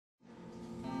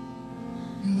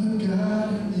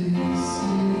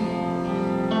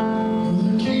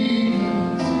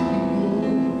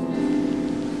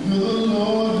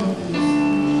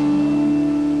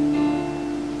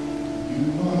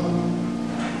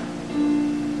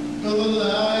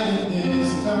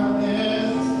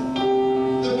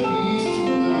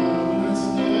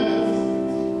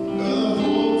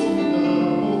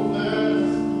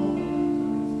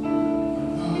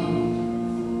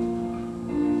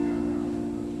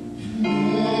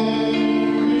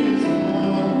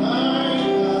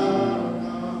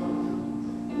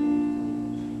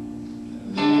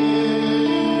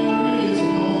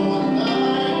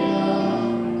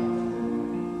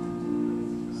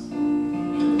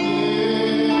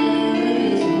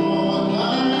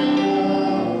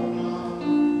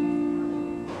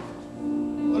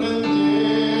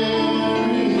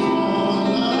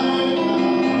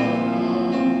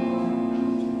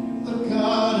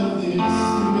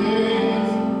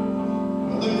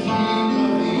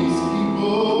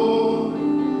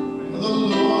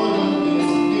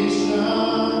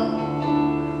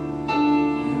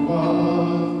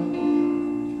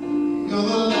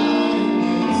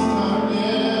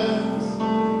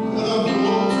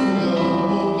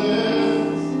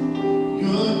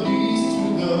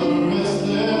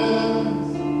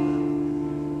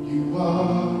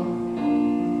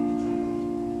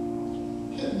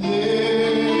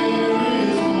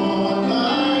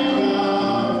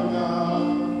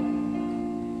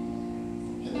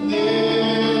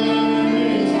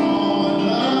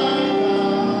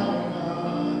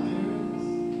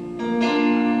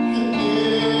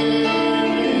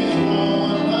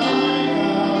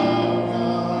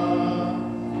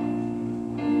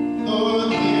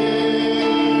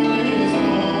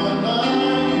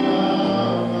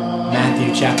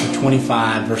Chapter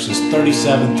 25, verses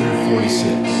 37 through 46.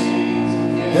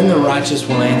 Then the righteous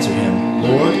will answer him,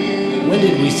 Lord, when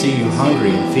did we see you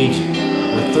hungry and feed you,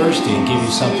 or thirsty and give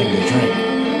you something to drink?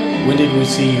 When did we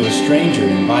see you a stranger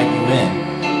and invite you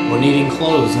in, or needing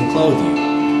clothes and clothe you?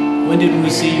 When did we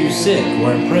see you sick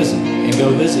or in prison and go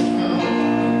visit you?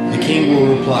 The king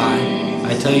will reply,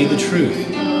 I tell you the truth,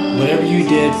 whatever you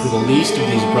did for the least of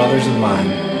these brothers of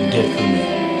mine, you did for me.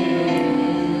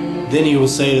 Then he will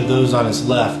say to those on his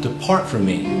left, Depart from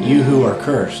me, you who are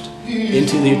cursed,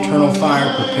 into the eternal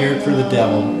fire prepared for the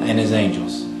devil and his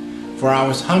angels. For I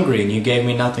was hungry, and you gave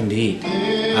me nothing to eat.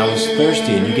 I was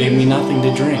thirsty, and you gave me nothing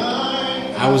to drink.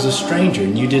 I was a stranger,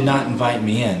 and you did not invite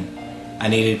me in. I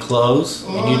needed clothes,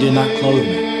 and you did not clothe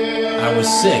me. I was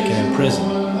sick and in prison,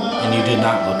 and you did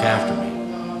not look after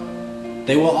me.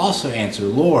 They will also answer,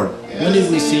 Lord, when did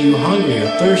we see you hungry or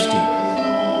thirsty,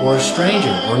 or a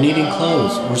stranger, or needing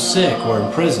clothes, or sick, or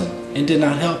in prison, and did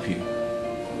not help you?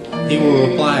 He will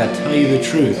reply, I tell you the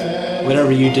truth,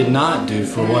 whatever you did not do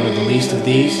for one of the least of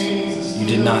these, you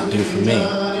did not do for me.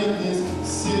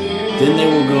 Then they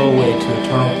will go away to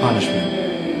eternal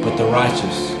punishment, but the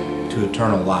righteous to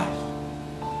eternal life.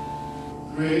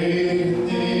 Great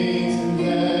things and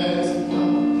yet to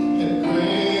come, and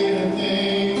greater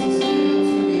things still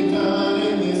to be done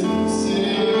in this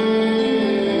city.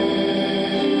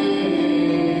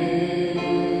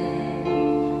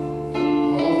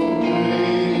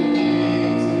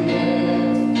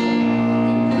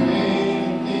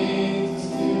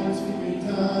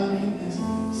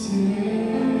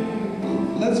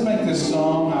 Let's make this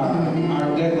song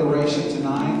our declaration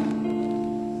tonight.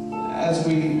 As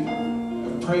we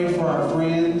prayed for our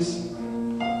friends,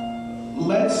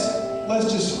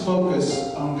 let's just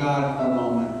focus on God for a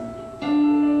moment.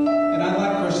 And I'd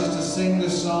like for us just to sing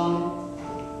this song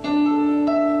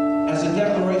as a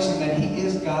declaration that He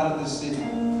is God of the city,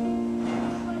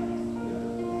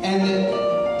 and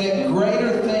that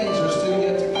greater things are still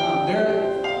yet to come.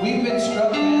 We've been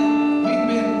struck down.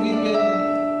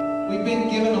 We've been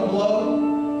given a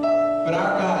blow, but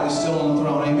our God is still on the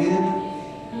throne.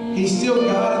 Amen. He's still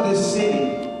God of this city.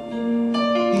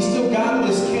 He's still God of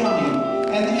this county.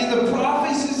 And the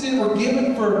prophecies that were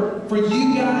given for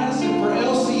you guys and for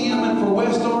LCM and for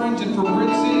West Orange and for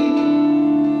Bridge City,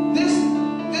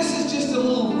 this is just a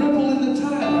little ripple in the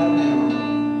tide right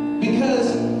now.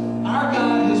 Because our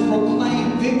God has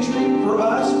proclaimed victory for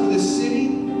us, for this city.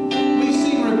 We've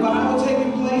seen revival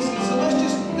taking place. And so let's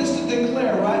just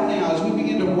declare right now as we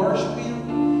begin to worship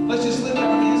Him. Let's just lift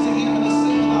our hands to Him and let's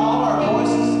sing with all our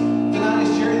voices tonight as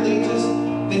Jerry leads us,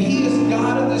 that He is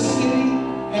God of the city,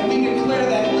 and we declare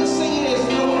that. Let's sing it as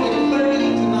though we're declaring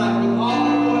it tonight with all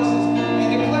our voices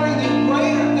and declaring that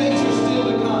greater things are still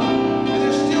to come. And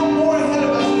there's still more ahead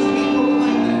of us as we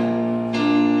proclaim that.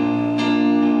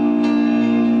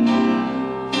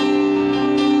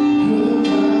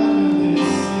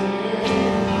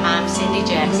 I'm Cindy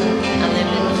Jackson. I live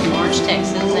in Orange,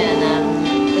 Texas,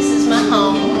 and this is my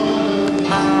home.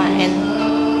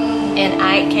 And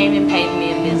Ike came and paid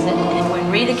me a visit. And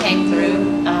when Rita came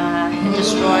through and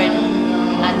destroyed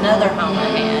another home I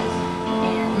had,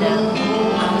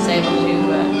 I was able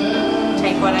to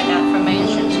take what I got from my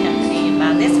insurance company and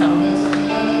buy this home.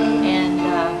 And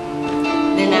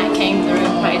then I came through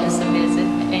and paid us a visit,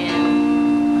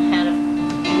 and had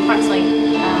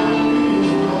approximately a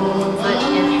foot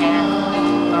and a half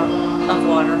of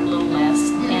water, a little less.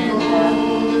 And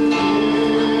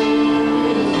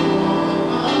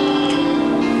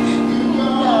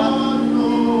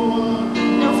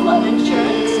no flood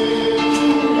insurance.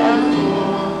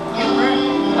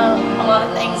 A lot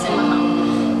of things in my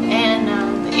home. And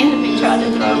the enemy tried to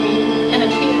throw me in a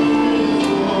pit.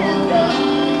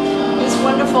 And this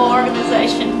wonderful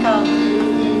organization called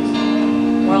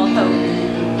World Hope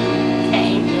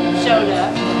showed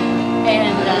up.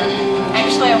 And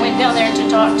actually I went down there to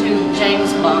talk to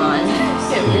James Bond,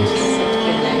 which is such a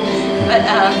good name, but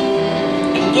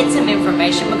and get some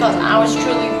information, because I was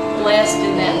truly blessed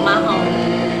in that my home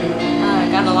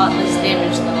got a lot less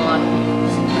damage than a lot of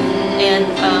people's. And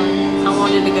I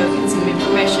wanted to go get some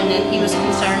information, and he was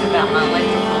concerned about my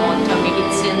electrical and told me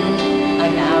he'd send a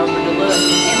guy over to look.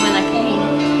 And when I came,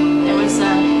 there was a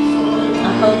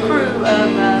whole crew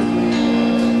of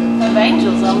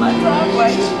angels on my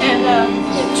driveway, and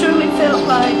it truly felt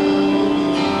like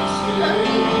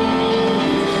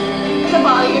the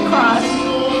body of Christ.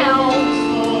 How,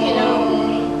 you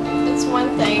know, it's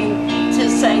one thing to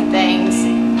say things,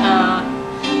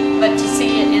 but to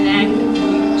see it enacted.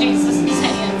 Jesus'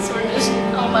 hands were just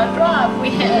on my drive. We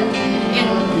had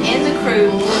in the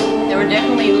crew, there were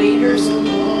definitely leaders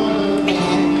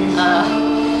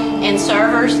and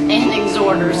servers and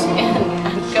exhorters, and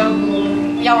I'd go.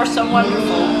 Y'all were so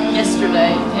wonderful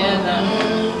yesterday,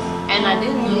 and I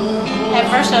didn't. At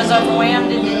first, I was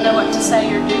overwhelmed and didn't know what to say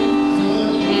or do,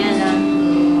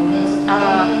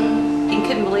 and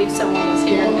couldn't believe someone was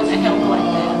here and going to help like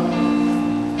that.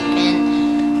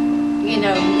 And you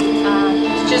know,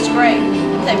 it's just great.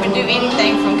 They would do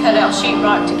anything from cut out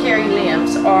sheetrock to carry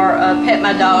limbs or pet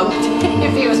my dog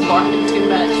if he was barking too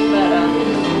much. But I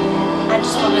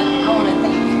want to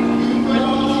thank you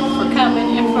really for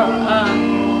coming and for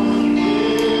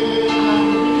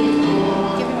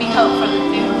giving me hope for the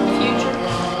future.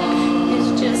 It's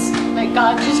just that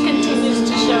God just continues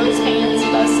to show His hands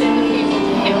by sending people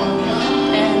to help.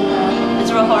 And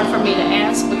it's real hard for me to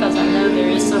ask, because I know there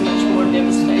is so much more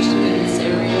devastation in this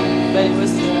area. But it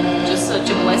was just such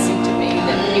a blessing to me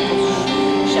that people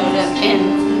showed up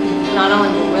and not only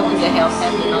were willing to help,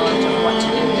 had the knowledge of what to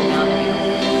do.